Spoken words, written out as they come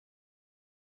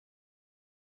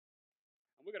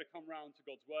We're going to come round to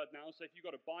God's Word now. So if you've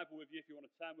got a Bible with you, if you want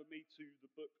to turn with me to the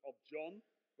book of John,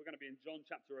 we're going to be in John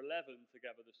chapter 11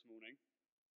 together this morning.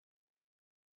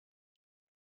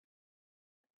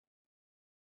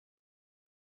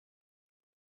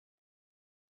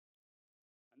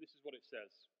 And this is what it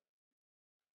says.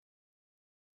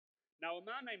 Now a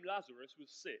man named Lazarus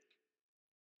was sick.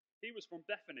 He was from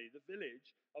Bethany, the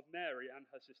village of Mary and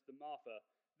her sister Martha.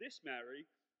 This Mary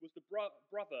was the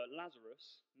brother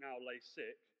Lazarus, now lay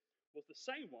sick, was the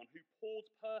same one who poured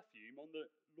perfume on the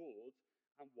Lord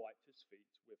and wiped his feet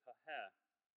with her hair.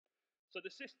 So the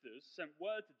sisters sent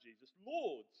word to Jesus,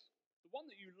 Lord, the one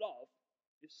that you love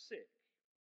is sick.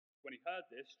 When he heard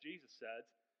this, Jesus said,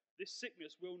 this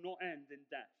sickness will not end in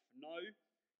death. No,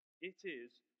 it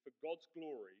is for God's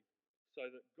glory, so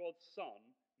that God's Son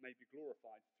may be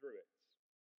glorified through it.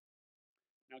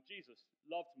 Now Jesus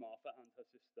loved Martha and her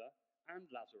sister and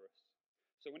Lazarus.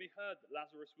 So when he heard that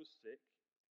Lazarus was sick,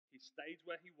 he stayed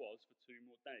where he was for 2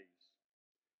 more days.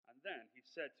 And then he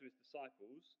said to his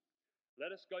disciples, let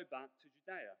us go back to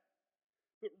Judea.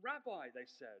 But Rabbi, they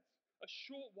said, a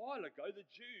short while ago the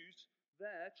Jews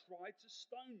there tried to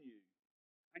stone you,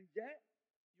 and yet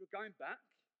you're going back?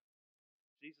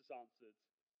 Jesus answered,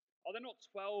 are there not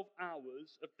 12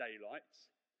 hours of daylight?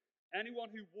 Anyone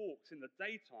who walks in the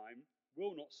daytime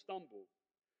will not stumble,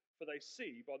 for they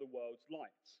see by the world's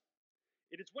light.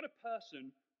 It is when a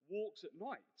person walks at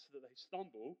night that they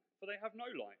stumble, for they have no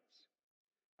light.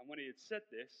 And when he had said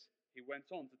this, he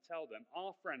went on to tell them,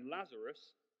 our friend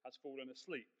Lazarus has fallen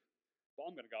asleep, but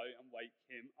I'm going to go and wake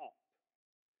him up.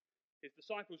 His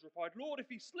disciples replied, Lord,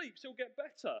 if he sleeps, he'll get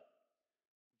better.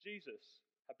 Jesus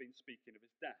had been speaking of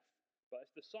his death, but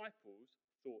his disciples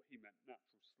thought he meant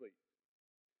natural sleep.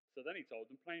 So then he told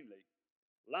them plainly,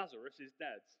 Lazarus is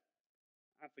dead,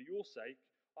 and for your sake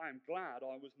I am glad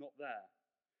I was not there,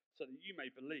 so that you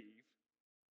may believe,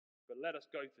 but let us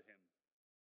go to him.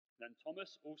 Then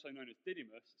Thomas, also known as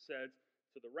Didymus, said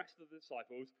to the rest of the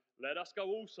disciples, let us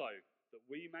go also, that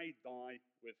we may die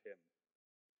with him.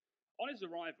 On his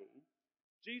arrival,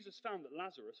 Jesus found that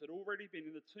Lazarus had already been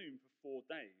in the tomb for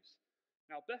 4 days.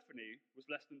 Now Bethany was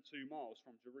less than 2 miles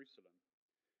from Jerusalem,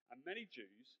 and many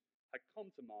Jews had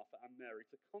come to Martha and Mary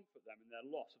to comfort them in their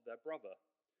loss of their brother.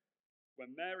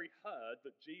 When Mary heard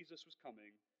that Jesus was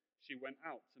coming, she went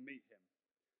out to meet him.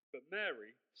 But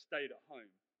Mary stayed at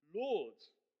home. Lord,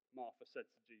 Martha said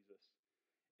to Jesus,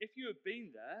 if you had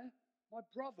been there, my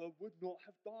brother would not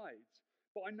have died.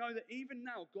 But I know that even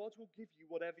now God will give you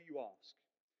whatever you ask.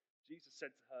 Jesus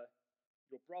said to her,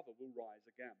 your brother will rise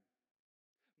again.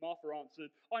 Martha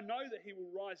answered, I know that he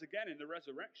will rise again in the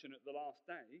resurrection at the last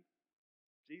day.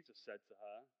 Jesus said to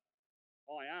her,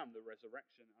 I am the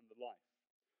resurrection and the life.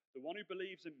 The one who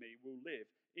believes in me will live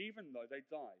even though they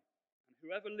die. And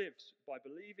whoever lives by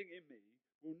believing in me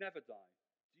will never die.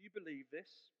 Do you believe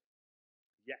this?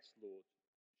 Yes, Lord,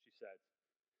 she said.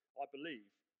 I believe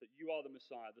that you are the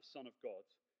Messiah, the Son of God,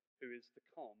 who is to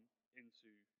come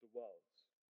into the world.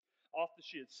 After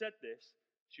she had said this,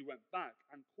 she went back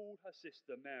and called her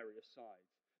sister Mary aside.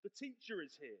 The teacher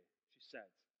is here, she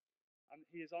said, and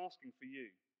he is asking for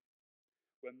you.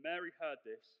 When Mary heard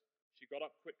this, she got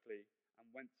up quickly and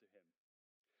went to him.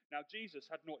 Now Jesus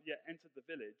had not yet entered the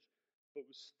village, but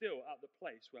was still at the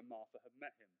place where Martha had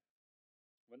met him.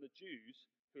 When the Jews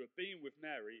who had been with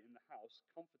Mary in the house,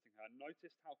 comforting her,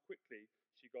 noticed how quickly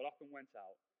she got up and went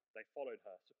out, they followed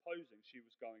her, supposing she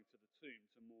was going to the tomb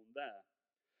to mourn there.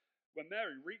 When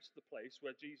Mary reached the place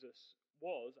where Jesus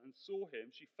was and saw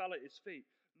him, she fell at his feet.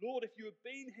 Lord, if you had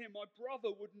been here, my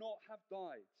brother would not have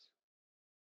died.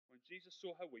 When Jesus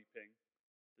saw her weeping,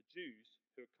 the Jews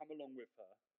who had come along with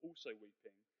her also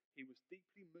weeping, he was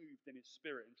deeply moved in his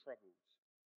spirit and troubled.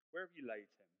 Where have you laid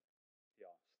him? He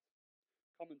asked.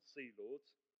 Come and see, Lord,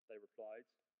 they replied.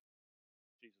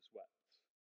 Jesus wept.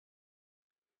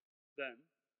 Then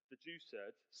the Jews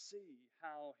said, see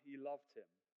how he loved him.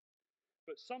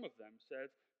 But some of them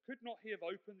said, could not he have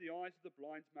opened the eyes of the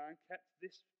blind man, kept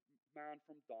this man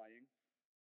from dying?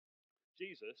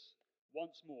 Jesus,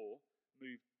 once more,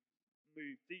 moved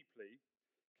deeply,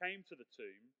 came to the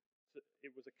tomb.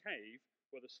 It was a cave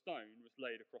where the stone was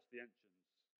laid across the entrance.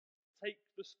 Take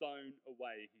the stone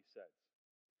away, he said.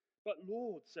 But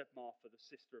Lord, said Martha, the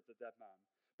sister of the dead man,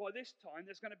 by this time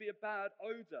there's going to be a bad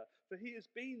odor, for he has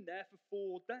been there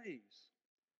for 4 days.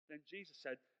 Then Jesus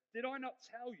said, did I not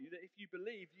tell you that if you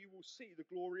believe, you will see the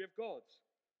glory of God?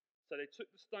 So they took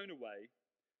the stone away.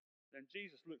 Then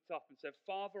Jesus looked up and said,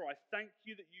 Father, I thank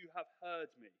you that you have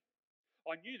heard me.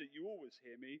 I knew that you always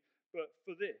hear me, but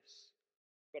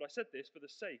I said this for the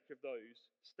sake of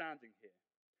those standing here,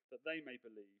 that they may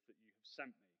believe that you have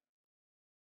sent me.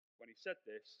 When he said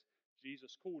this,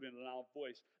 Jesus called in a loud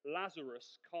voice,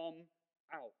 "Lazarus, come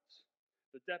out."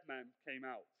 The dead man came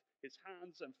out, his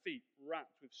hands and feet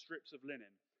wrapped with strips of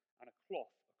linen and a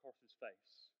cloth across his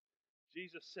face.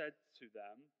 Jesus said to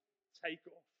them, "Take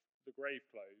off the grave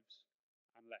clothes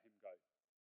and let him go."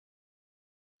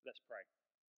 Let's pray.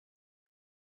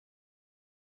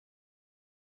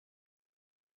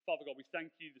 Father God, we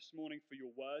thank you this morning for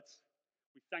your words.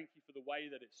 We thank you for the way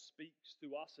that it speaks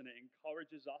to us and it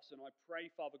encourages us. And I pray,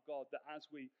 Father God, that as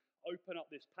we open up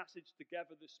this passage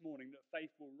together this morning, that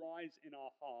faith will rise in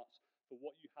our hearts for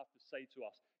what you have to say to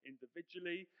us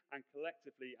individually and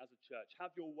collectively as a church.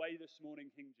 Have your way this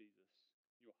morning, King Jesus.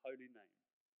 In your holy name.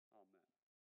 Amen.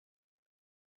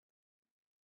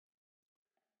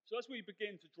 So as we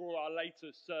begin to draw our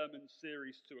latest sermon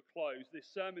series to a close, this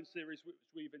sermon series which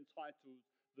we've entitled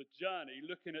The Journey,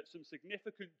 looking at some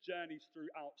significant journeys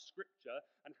throughout Scripture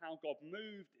and how God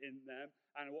moved in them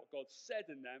and what God said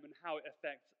in them and how it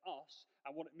affects us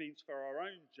and what it means for our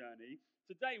own journey.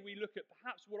 Today we look at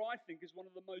perhaps what I think is one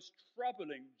of the most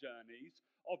troubling journeys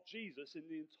of Jesus in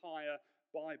the entire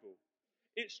Bible.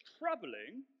 It's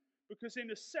troubling because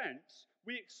in a sense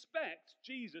we expect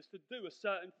Jesus to do a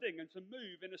certain thing and to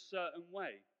move in a certain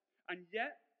way. And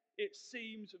yet it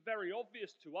seems very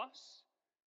obvious to us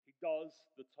he does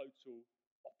the total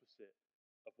opposite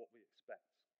of what we expect.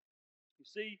 You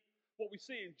see, what we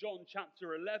see in John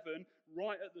chapter 11,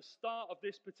 right at the start of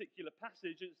this particular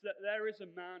passage, is that there is a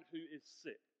man who is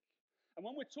sick. And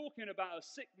when we're talking about a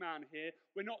sick man here,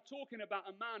 we're not talking about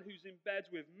a man who's in bed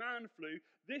with man flu.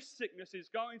 This sickness is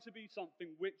going to be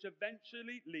something which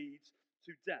eventually leads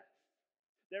to death.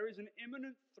 There is an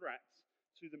imminent threat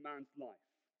to the man's life.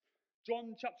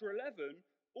 John chapter 11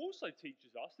 also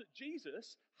teaches us that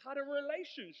Jesus had a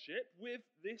relationship with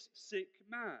this sick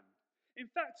man. In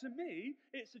fact, to me,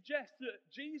 it suggests that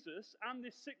Jesus and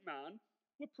this sick man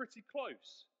were pretty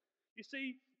close. You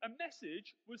see, a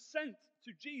message was sent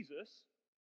to Jesus,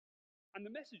 and the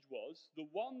message was, the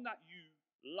one that you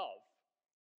love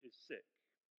is sick.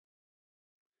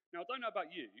 Now, I don't know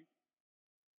about you,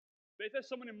 but if there's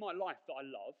someone in my life that I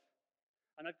love,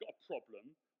 and they've got a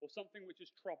problem, or something which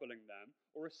is troubling them,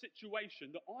 or a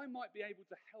situation that I might be able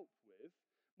to help with,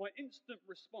 my instant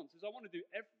response is I want to do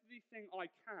everything I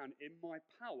can in my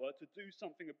power to do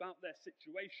something about their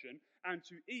situation and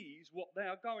to ease what they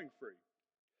are going through.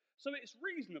 So it's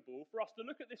reasonable for us to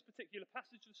look at this particular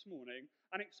passage this morning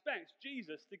and expect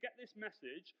Jesus to get this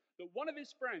message that one of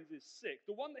his friends is sick,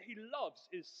 the one that he loves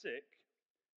is sick,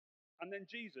 and then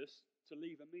Jesus to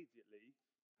leave immediately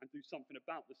and do something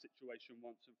about the situation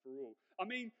once and for all. I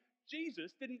mean,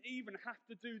 Jesus didn't even have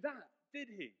to do that, did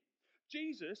he?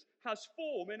 Jesus has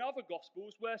form in other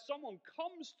gospels where someone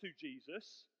comes to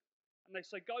Jesus and they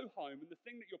say, go home and the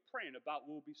thing that you're praying about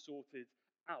will be sorted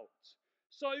out.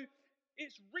 So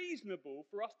it's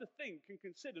reasonable for us to think and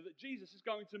consider that Jesus is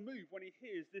going to move when he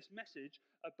hears this message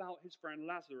about his friend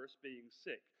Lazarus being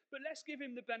sick. But let's give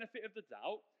him the benefit of the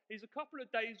doubt. He's a couple of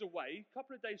days away, a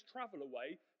couple of days travel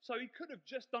away, so he could have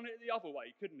just done it the other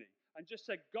way, couldn't he? And just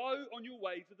said, go on your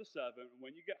way to the servant, and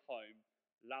when you get home,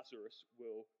 Lazarus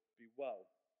will be well.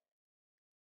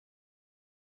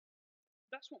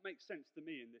 That's what makes sense to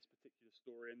me in this particular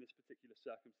story, in this particular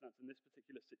circumstance, in this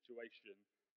particular situation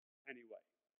anyway.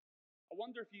 I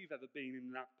wonder if you've ever been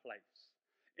in that place.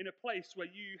 In a place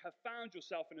where you have found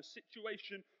yourself in a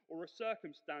situation or a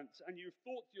circumstance and you've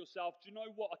thought to yourself, do you know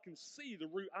what? I can see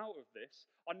the route out of this.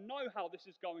 I know how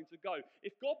this is going to go.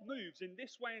 If God moves in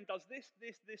this way and does this,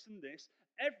 and this,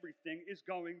 everything is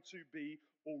going to be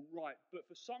all right. But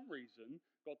for some reason,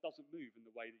 God doesn't move in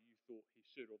the way that you thought he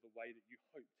should or the way that you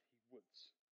hoped he would.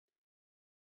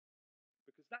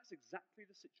 Because that's exactly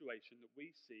the situation that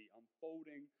we see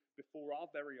unfolding before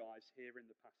our very eyes here in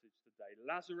the passage today.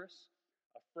 Lazarus,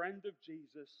 a friend of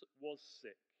Jesus, was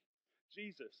sick.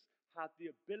 Jesus had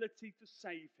the ability to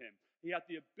save him. He had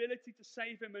the ability to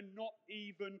save him and not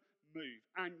even move.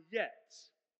 And yet,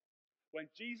 when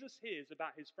Jesus hears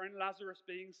about his friend Lazarus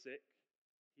being sick,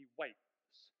 he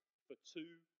waits for 2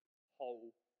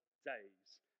 whole days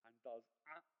and does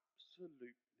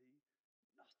absolutely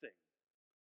nothing.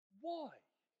 Why?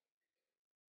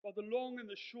 Well, the long and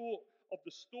the short of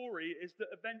the story is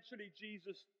that eventually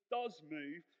Jesus does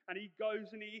move and he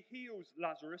goes and he heals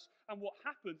Lazarus. And what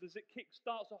happens is it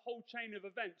kickstarts a whole chain of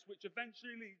events which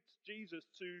eventually leads Jesus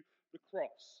to the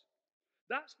cross.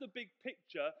 That's the big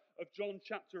picture of John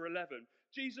chapter 11.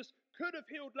 Jesus could have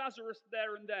healed Lazarus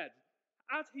there and then.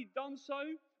 Had he done so,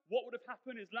 what would have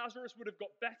happened is Lazarus would have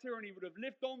got better and he would have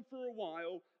lived on for a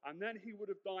while and then he would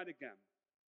have died again.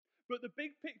 But the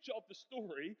big picture of the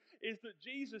story is that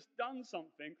Jesus done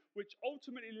something which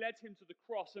ultimately led him to the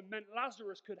cross and meant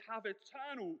Lazarus could have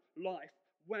eternal life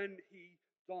when he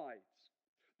died.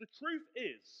 The truth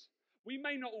is, we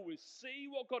may not always see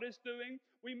what God is doing.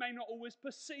 We may not always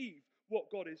perceive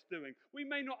what God is doing. We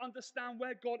may not understand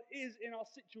where God is in our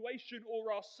situation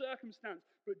or our circumstance.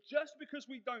 But just because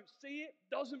we don't see it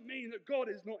doesn't mean that God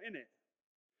is not in it.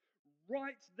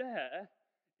 Right there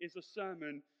is a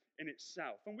sermon in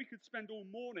itself. And we could spend all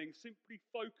morning simply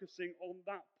focusing on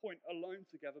that point alone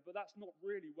together, but that's not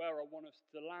really where I want us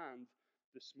to land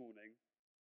this morning.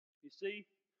 You see,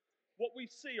 what we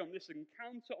see on this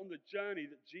encounter on the journey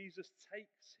that Jesus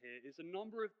takes here is a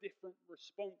number of different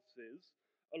responses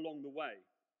along the way,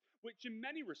 which in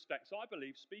many respects, I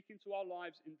believe, speak into our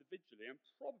lives individually and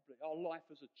probably our life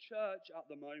as a church at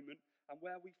the moment and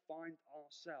where we find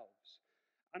ourselves.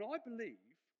 And I believe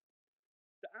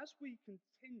that as we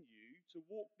continue to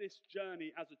walk this journey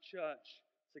as a church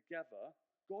together,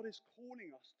 God is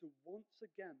calling us to once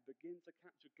again begin to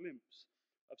catch a glimpse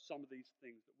of some of these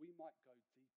things that we might go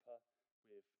deeper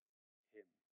with Him.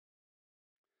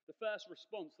 The first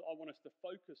response that I want us to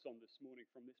focus on this morning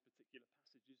from this particular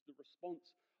passage is the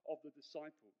response of the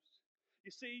disciples.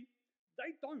 You see,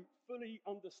 they don't fully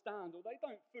understand or they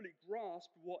don't fully grasp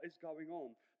what is going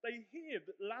on. They hear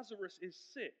that Lazarus is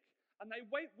sick and they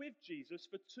wait with Jesus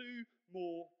for 2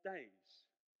 more days.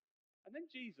 And then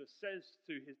Jesus says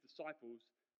to his disciples,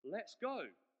 "Let's go."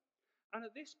 And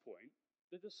at this point,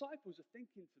 the disciples are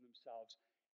thinking to themselves,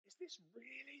 is this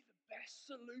really the best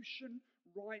solution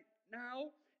right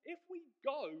now? If we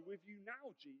go with you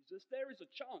now, Jesus, there is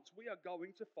a chance we are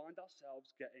going to find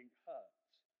ourselves getting hurt.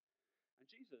 And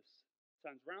Jesus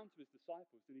turns round to his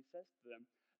disciples and he says to them,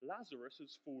 Lazarus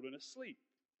has fallen asleep.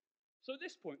 So at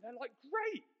this point, they're like,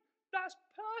 great, that's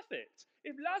perfect.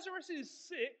 If Lazarus is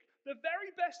sick, the very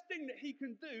best thing that he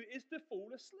can do is to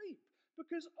fall asleep.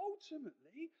 Because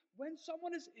ultimately, when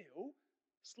someone is ill,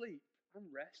 sleep and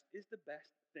rest is the best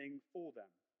thing for them.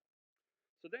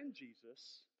 So then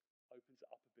Jesus opens it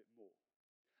up a bit more.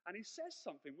 And he says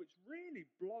something which really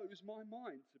blows my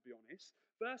mind, to be honest.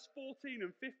 Verse 14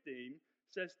 and 15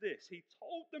 says this. He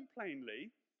told them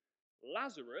plainly,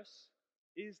 Lazarus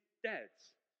is dead.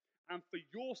 And for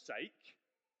your sake,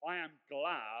 I am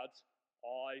glad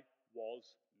I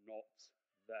was not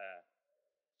there,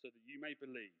 so that you may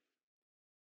believe.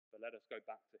 But let us go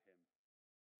back to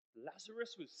him.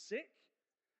 Lazarus was sick,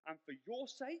 and for your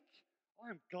sake, I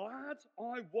am glad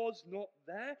I was not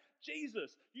there.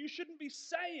 Jesus, you shouldn't be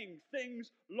saying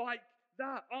things like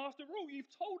that. After all,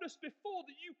 you've told us before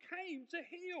that you came to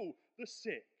heal the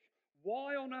sick.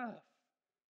 Why on earth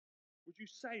would you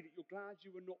say that you're glad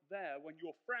you were not there when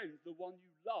your friend, the one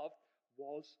you loved,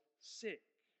 was sick?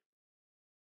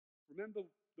 Remember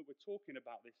that we're talking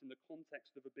about this in the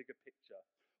context of a bigger picture.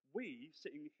 We,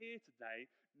 sitting here today,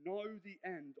 know the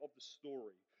end of the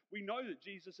story. We know that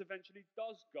Jesus eventually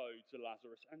does go to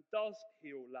Lazarus and does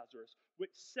heal Lazarus,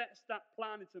 which sets that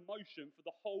plan into motion for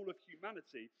the whole of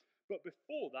humanity. But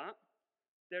before that,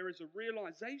 there is a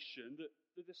realization that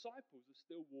the disciples are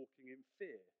still walking in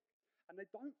fear. And they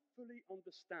don't fully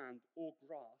understand or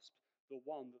grasp the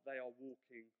one that they are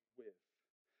walking with.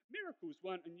 Miracles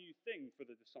weren't a new thing for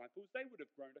the disciples. They would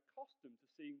have grown accustomed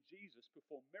to seeing Jesus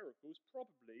perform miracles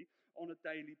probably on a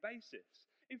daily basis.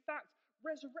 In fact,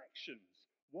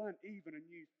 resurrections weren't even a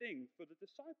new thing for the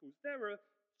disciples. There are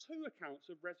 2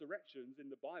 accounts of resurrections in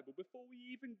the Bible before we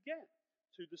even get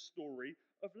to the story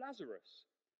of Lazarus.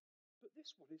 But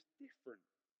this one is different.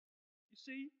 You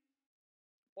see,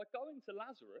 by going to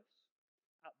Lazarus,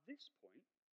 at this point,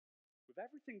 with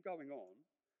everything going on,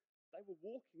 they were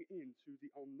walking into the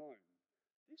unknown.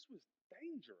 This was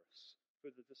dangerous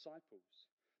for the disciples.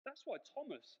 That's why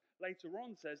Thomas later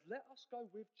on says, let us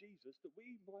go with Jesus that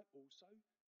we might also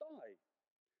die.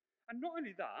 And not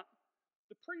only that,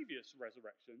 the previous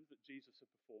resurrections that Jesus had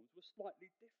performed were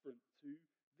slightly different to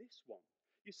this one.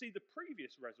 You see, the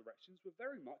previous resurrections were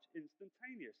very much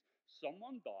instantaneous.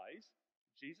 Someone dies,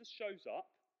 Jesus shows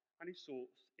up, and he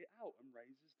sorts it out and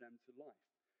raises them to life.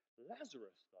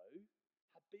 Lazarus, though,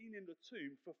 had been in the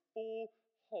tomb for 4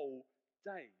 whole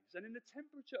days. And in the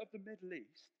temperature of the Middle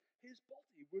East, his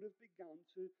body would have begun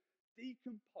to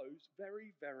decompose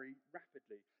very, very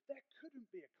rapidly. There couldn't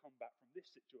be a comeback from this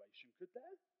situation, could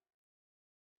there?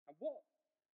 And what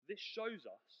this shows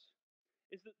us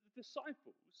is that the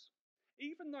disciples,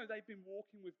 even though they've been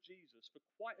walking with Jesus for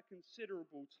quite a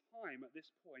considerable time at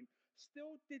this point,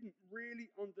 still didn't really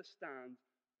understand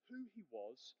who he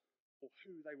was or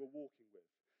who they were walking with.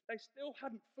 They still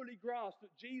hadn't fully grasped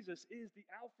that Jesus is the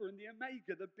Alpha and the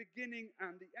Omega, the beginning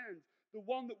and the end, the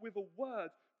one that with a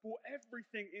word brought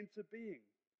everything into being.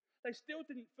 They still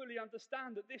didn't fully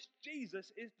understand that this Jesus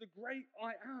is the great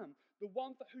I am, the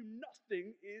one for whom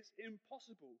nothing is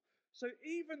impossible. So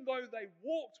even though they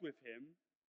walked with him,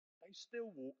 they still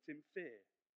walked in fear.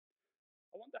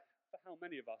 I wonder for how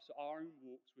many of us our own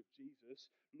walks with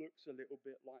Jesus looks a little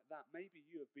bit like that. Maybe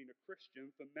you have been a Christian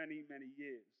for many, many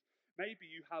years. Maybe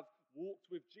you have walked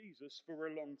with Jesus for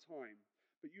a long time,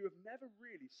 but you have never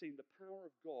really seen the power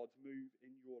of God move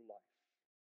in your life.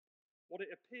 What it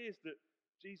appears that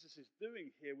Jesus is doing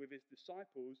here with his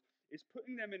disciples is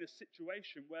putting them in a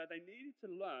situation where they needed to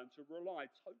learn to rely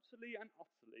totally and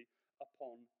utterly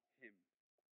upon him.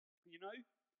 You know,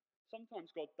 sometimes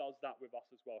God does that with us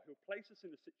as well. He'll place us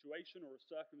in a situation or a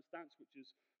circumstance which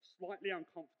is slightly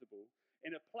uncomfortable,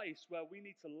 in a place where we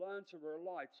need to learn to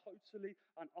rely totally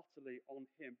and utterly on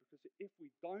him, because if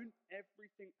we don't,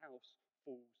 everything else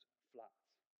falls flat.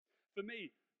 For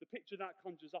me, the picture that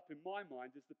conjures up in my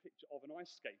mind is the picture of an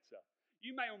ice skater.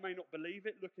 You may or may not believe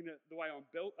it looking at the way I'm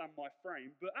built and my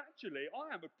frame, but actually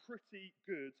I am a pretty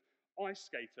good ice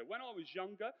skater. When I was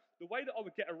younger, the way that I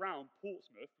would get around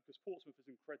Portsmouth, because Portsmouth is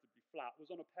incredibly flat,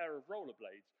 was on a pair of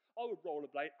rollerblades. I would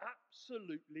rollerblade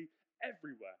absolutely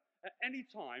everywhere. At any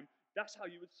time, that's how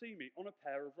you would see me, on a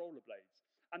pair of rollerblades.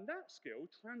 And that skill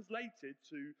translated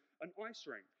to an ice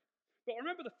rink. But I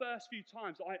remember the first few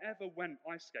times I ever went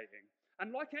ice skating. And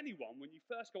like anyone, when you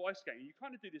first go ice skating, you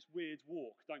kind of do this weird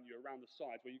walk, don't you, around the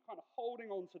sides, where you're kind of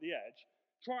holding on to the edge,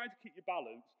 trying to keep your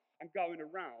balance, and going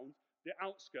around the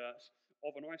outskirts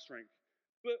of an ice rink.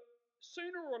 But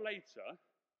sooner or later,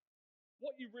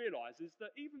 what you realise is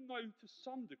that even though to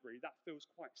some degree that feels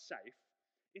quite safe,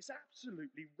 it's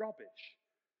absolutely rubbish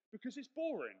because it's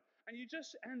boring. And you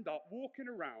just end up walking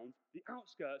around the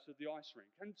outskirts of the ice rink.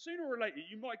 And sooner or later,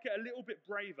 you might get a little bit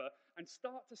braver and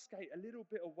start to skate a little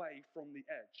bit away from the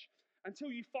edge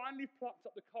until you finally plucked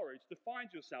up the courage to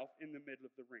find yourself in the middle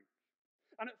of the rink.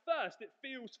 And at first, it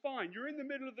feels fine. You're in the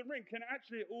middle of the rink, and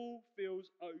actually, it all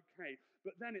feels okay.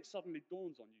 But then it suddenly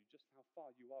dawns on you just how far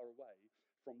you are away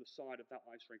from the side of that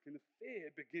ice rink, and the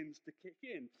fear begins to kick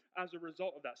in as a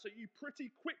result of that. So you pretty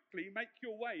quickly make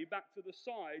your way back to the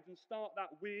side and start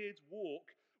that weird walk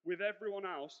with everyone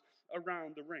else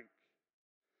around the rink.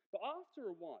 But after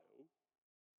a while,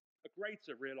 a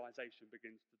greater realization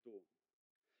begins to dawn.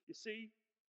 You see,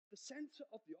 the center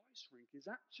of the ice rink is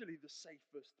actually the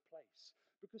safest place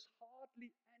because hardly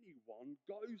anyone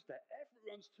goes there.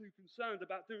 Everyone's too concerned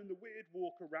about doing the weird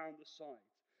walk around the side.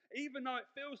 Even though it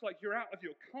feels like you're out of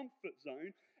your comfort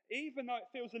zone, even though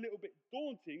it feels a little bit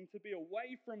daunting to be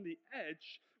away from the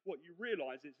edge, what you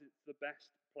realize is it's the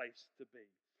best place to be.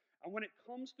 And when it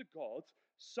comes to God,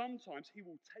 sometimes he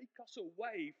will take us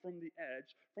away from the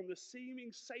edge, from the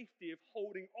seeming safety of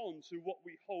holding on to what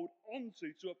we hold on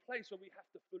to a place where we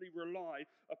have to fully rely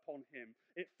upon him.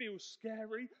 It feels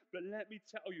scary, but let me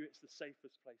tell you, it's the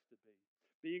safest place to be.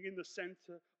 Being in the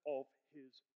center of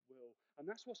his will. And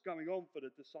that's what's going on for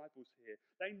the disciples here.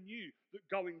 They knew that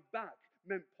going back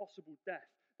meant possible death.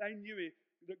 They knew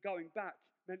that going back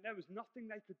meant there was nothing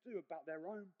they could do about their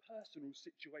own personal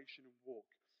situation and walk.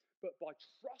 But by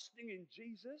trusting in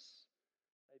Jesus,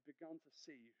 they've begun to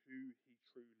see who he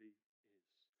truly is.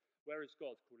 Where is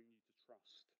God calling you to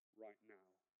trust right now,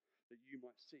 that you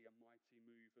might see a mighty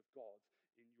move of God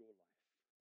in your life?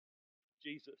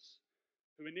 Jesus,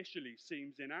 who initially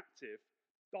seems inactive,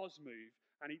 does move,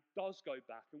 and he does go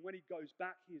back. And when he goes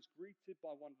back, he is greeted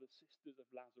by one of the sisters of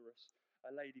Lazarus,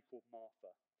 a lady called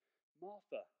Martha.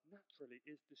 Martha, naturally,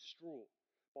 is distraught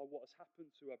by what has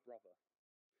happened to her brother.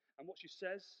 And what she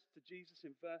says to Jesus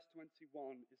in verse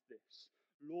 21 is this: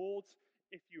 Lord,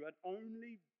 if you had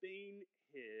only been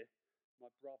here, my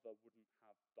brother wouldn't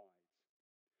have died.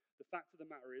 The fact of the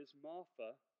matter is,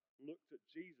 Martha looked at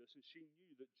Jesus and she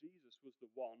knew that Jesus was the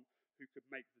one who could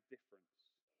make the difference.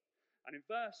 And in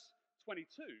verse 22,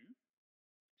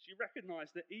 she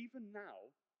recognized that even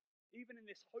now, even in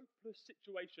this hopeless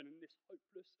situation, in this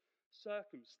hopeless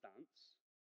circumstance,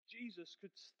 Jesus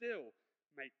could still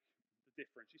make the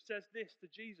difference. She says this to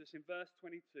Jesus in verse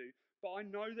 22, but I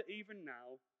know that even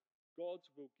now, God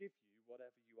will give you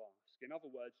whatever you ask. In other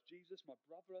words, Jesus, my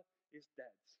brother is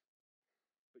dead,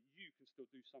 but you can still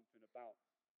do something about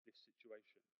this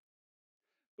situation.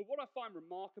 But what I find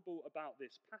remarkable about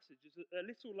this passage is that a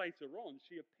little later on,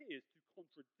 she appears to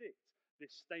contradict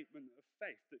this statement of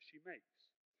faith that she makes.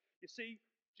 You see,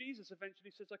 Jesus eventually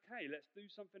says, okay, let's do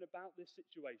something about this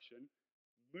situation.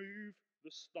 Move the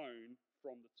stone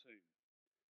from the tomb.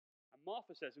 And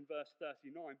Martha says in verse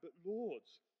 39, but Lord,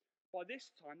 by this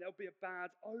time there'll be a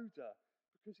bad odour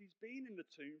because he's been in the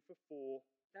tomb for 4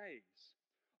 days.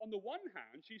 On the one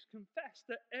hand, she's confessed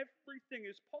that everything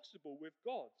is possible with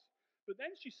God. But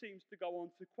then she seems to go on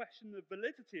to question the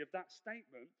validity of that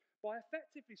statement by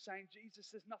effectively saying, Jesus,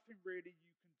 there's nothing really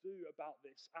you can do about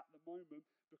this at the moment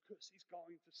because he's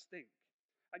going to stink.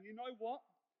 And you know what?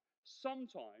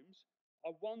 Sometimes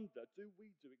I wonder, do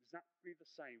we do exactly the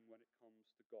same when it comes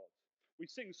to God? We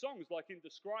sing songs like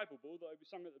Indescribable that we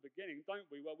sung at the beginning, don't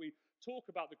we? Where we talk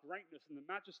about the greatness and the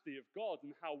majesty of God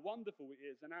and how wonderful he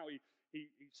is and how he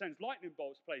sends lightning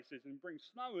bolts places and brings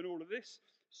snow and all of this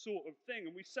sort of thing.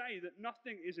 And we say that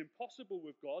nothing is impossible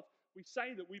with God. We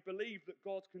say that we believe that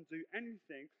God can do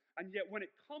anything. And yet when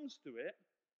it comes to it,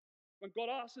 when God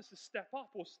asks us to step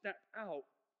up or step out,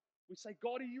 we say,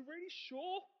 God, are you really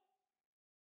sure?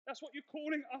 That's what you're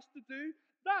calling us to do?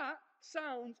 That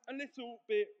sounds a little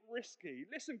bit risky.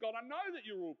 Listen, God, I know that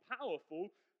you're all powerful,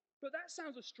 but that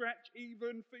sounds a stretch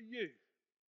even for you.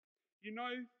 You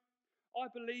know, I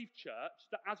believe, church,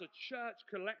 that as a church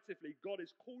collectively, God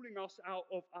is calling us out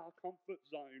of our comfort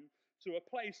zone to a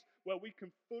place where we can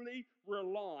fully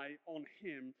rely on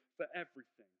him for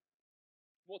everything.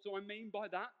 What do I mean by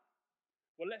that?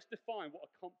 Well, let's define what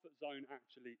a comfort zone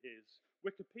actually is.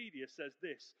 Wikipedia says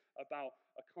this about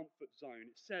a comfort zone.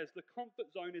 It says the comfort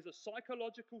zone is a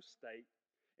psychological state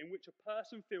in which a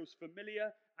person feels familiar,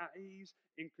 at ease,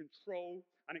 in control,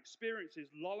 and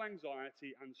experiences low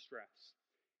anxiety and stress.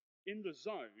 In the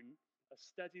zone, a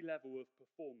steady level of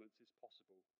performance is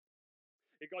possible.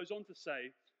 It goes on to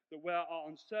say that where our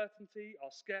uncertainty,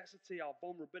 our scarcity, our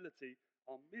vulnerability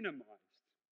are minimized,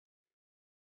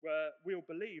 where we'll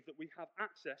believe that we have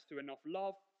access to enough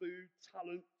love, food,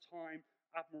 talent, time,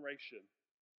 admiration,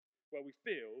 where we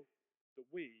feel that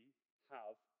we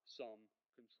have some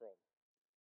control.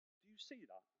 Do you see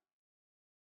that?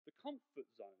 The comfort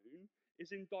zone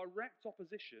is in direct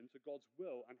opposition to God's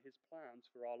will and his plans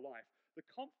for our life. The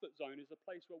comfort zone is a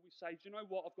place where we say, do you know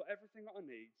what? I've got everything that I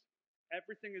need.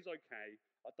 Everything is okay.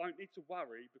 I don't need to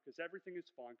worry because everything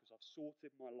is fine because I've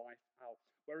sorted my life out.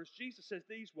 Whereas Jesus says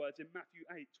these words in Matthew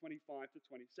 8:25 to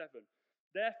 27.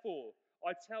 Therefore,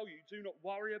 I tell you, do not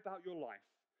worry about your life,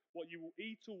 what you will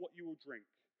eat or what you will drink,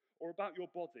 or about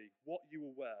your body, what you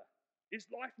will wear.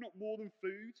 Is life not more than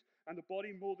food and the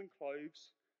body more than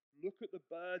clothes? Look at the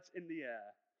birds in the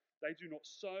air. They do not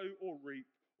sow or reap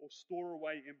or store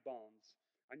away in barns,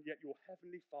 and yet your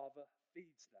heavenly Father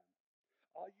feeds them.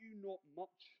 Are you not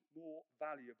much more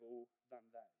valuable than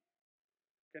they?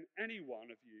 Can any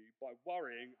one of you, by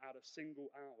worrying, add a single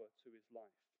hour to his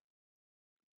life?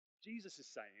 Jesus is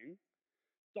saying,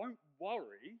 don't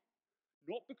worry,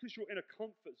 not because you're in a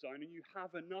comfort zone and you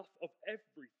have enough of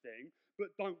everything,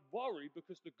 but don't worry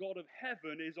because the God of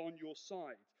heaven is on your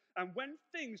side. And when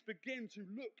things begin to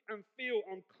look and feel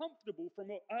uncomfortable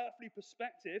from an earthly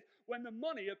perspective, when the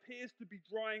money appears to be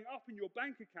drying up in your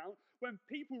bank account, when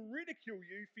people ridicule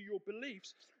you for your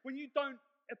beliefs, when you don't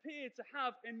appear to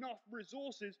have enough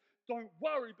resources, don't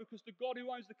worry because the God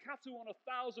who owns the cattle on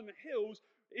 1,000 hills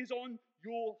is on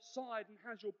your side and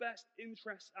has your best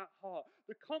interests at heart.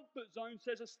 The comfort zone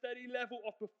says a steady level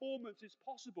of performance is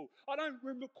possible. I don't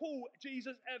recall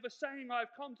Jesus ever saying, I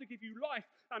have come to give you life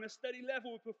and a steady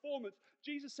level of performance.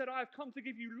 Jesus said, I have come to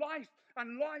give you life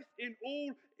and life in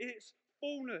all its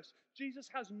fullness. Jesus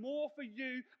has more for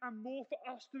you and more for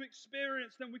us to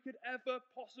experience than we could ever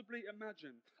possibly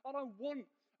imagine. I don't want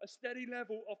a steady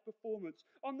level of performance.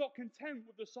 I'm not content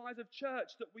with the size of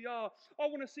church that we are. I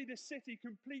want to see this city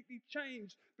completely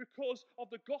changed because of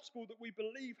the gospel that we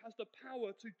believe has the power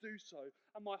to do so.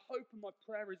 And my hope and my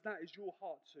prayer is that is your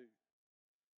heart too.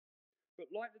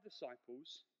 But like the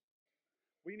disciples,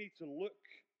 we need to look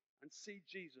and see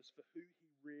Jesus for who he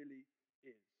really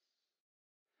is.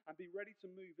 And be ready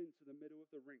to move into the middle of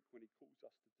the rink when he calls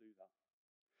us to do that.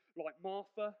 Like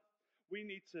Martha, we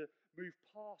need to move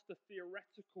past the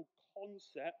theoretical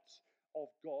concept of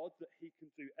God that he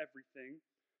can do everything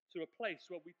to a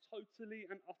place where we totally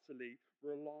and utterly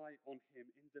rely on him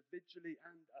individually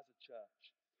and as a church.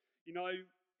 You know,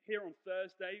 here on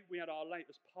Thursday, we had our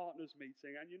latest partners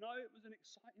meeting, and you know, it was an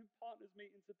exciting partners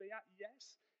meeting to be at.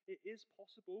 Yes, it is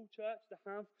possible, church, to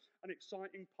have an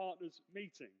exciting partners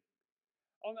meeting.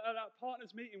 At that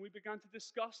partners meeting, we began to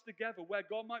discuss together where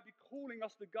God might be calling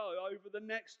us to go over the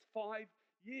next 5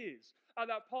 years. At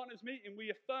that partners meeting,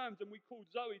 we affirmed and we called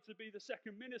Zoe to be the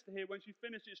second minister here when she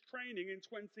finishes training in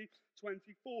 2024.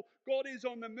 God is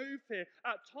on the move here.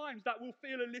 At times, that will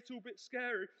feel a little bit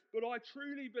scary, but I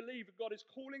truly believe that God is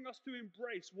calling us to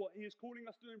embrace what he is calling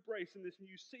us to embrace in this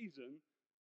new season,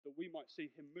 that we might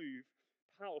see him move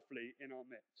powerfully in our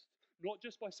midst. Not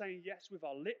just by saying yes with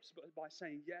our lips, but by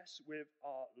saying yes with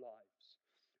our lives.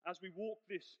 As we walk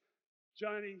this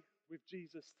journey with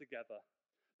Jesus together.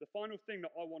 The final thing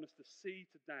that I want us to see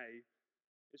today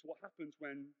is what happens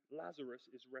when Lazarus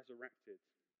is resurrected.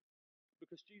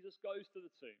 Because Jesus goes to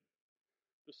the tomb,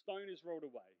 the stone is rolled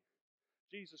away.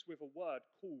 Jesus, with a word,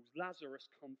 calls Lazarus,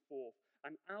 come forth.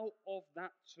 And out of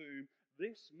that tomb,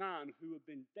 this man who had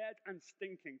been dead and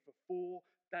stinking for 4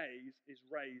 days is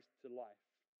raised to life.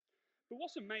 But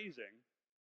what's amazing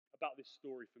about this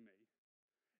story for me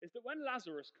is that when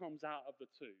Lazarus comes out of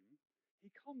the tomb, he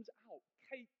comes out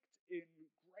caked in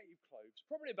grave clothes,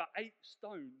 probably about 8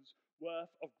 stones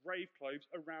worth of grave clothes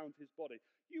around his body.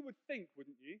 You would think,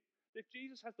 wouldn't you, if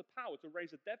Jesus has the power to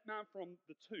raise a dead man from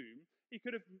the tomb, he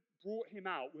could have brought him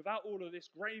out without all of this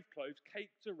grave clothes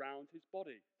caked around his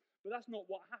body. But that's not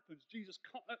what happens.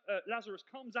 Lazarus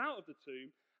comes out of the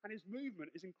tomb, and his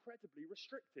movement is incredibly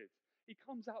restricted. He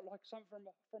comes out like something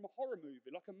from a horror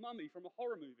movie, like a mummy from a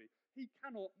horror movie. He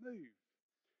cannot move.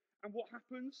 And what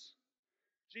happens?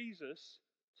 Jesus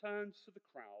turns to the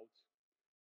crowd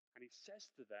and he says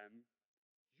to them,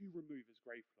 you remove his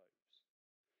grave clothes.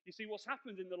 You see, what's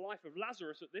happened in the life of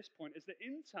Lazarus at this point is that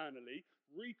internally,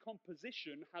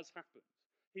 recomposition has happened.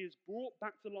 He is brought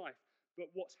back to life. But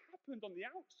what's happened on the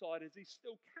outside is he's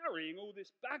still carrying all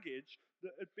this baggage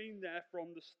that had been there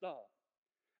from the start.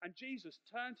 And Jesus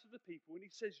turns to the people and he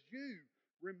says, you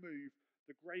remove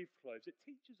the grave clothes. It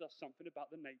teaches us something about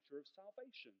the nature of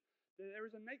salvation. There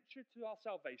is a nature to our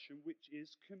salvation which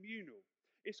is communal.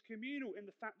 It's communal in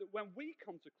the fact that when we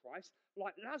come to Christ,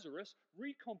 like Lazarus,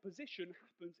 recomposition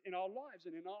happens in our lives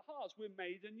and in our hearts. We're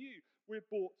made anew. We're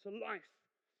brought to life.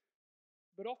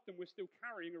 But often we're still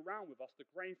carrying around with us the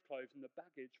grave clothes and the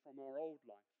baggage from our old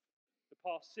life. The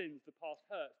past sins, the past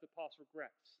hurts, the past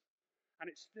regrets. And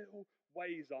it still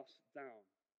weighs us down.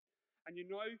 And you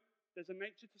know, there's a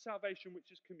nature to salvation which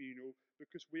is communal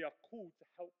because we are called to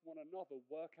help one another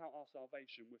work out our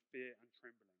salvation with fear and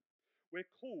trembling.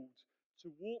 We're called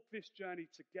to walk this journey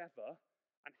together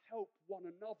and help one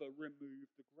another remove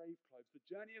the grave clothes. The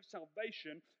journey of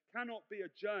salvation cannot be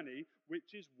a journey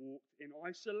which is walked in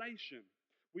isolation.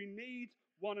 We need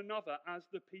one another as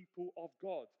the people of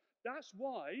God. That's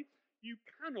why you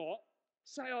cannot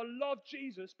say, I love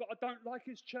Jesus, but I don't like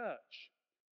his church.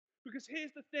 Because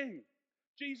here's the thing.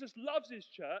 Jesus loves his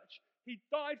church. He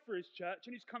died for his church,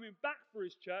 and he's coming back for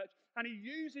his church. And he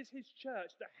uses his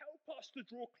church to help us to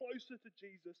draw closer to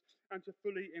Jesus and to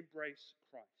fully embrace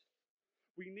Christ.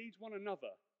 We need one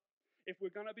another if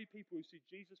we're going to be people who see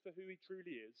Jesus for who he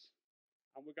truly is,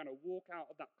 and we're going to walk out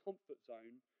of that comfort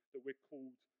zone that we're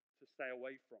called to stay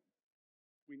away from.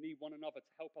 We need one another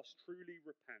to help us truly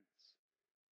repent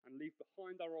and leave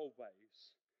behind our old ways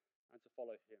and to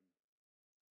follow him.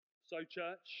 So,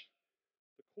 church,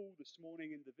 the call this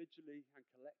morning individually and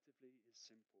collectively is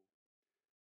simple.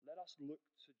 Let us look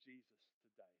to Jesus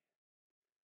today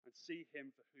and see him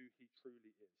for who he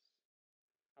truly is.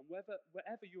 And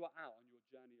wherever you are out on your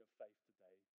journey of faith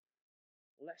today,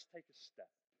 let's take a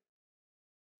step.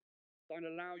 Don't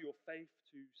allow your faith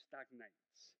to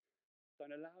stagnate.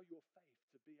 Don't allow your faith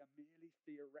to be a merely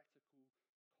theoretical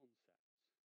concept.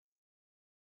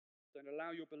 Don't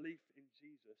allow your belief in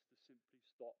Jesus to simply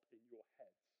stop in your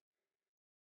head.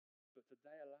 But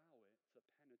today allow it to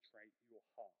penetrate your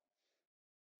hearts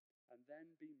and then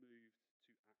be moved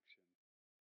to action.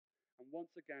 And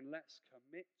once again, let's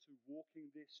commit to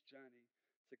walking this journey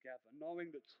together,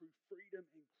 knowing that true freedom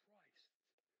in Christ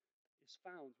is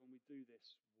found when we do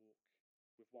this walk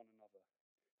with one another,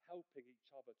 helping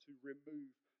each other to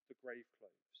remove the grave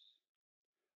clothes.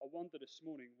 I wonder this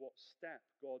morning what step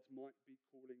God might be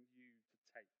calling you to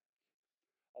take.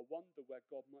 I wonder where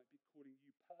God might be calling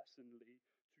you personally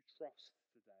to trust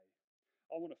today.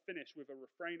 I want to finish with a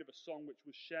refrain of a song which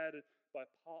was shared by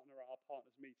a partner at our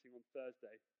partners meeting on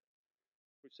Thursday,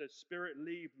 which says, Spirit,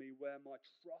 lead me where my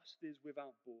trust is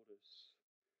without borders.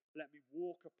 Let me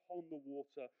walk upon the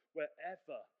water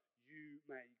wherever you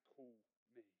may call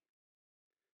me.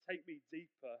 Take me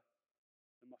deeper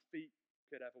than my feet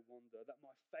could ever wander, that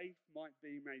my faith might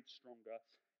be made stronger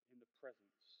in the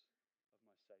presence of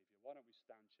my Saviour. Why don't we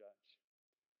stand, church?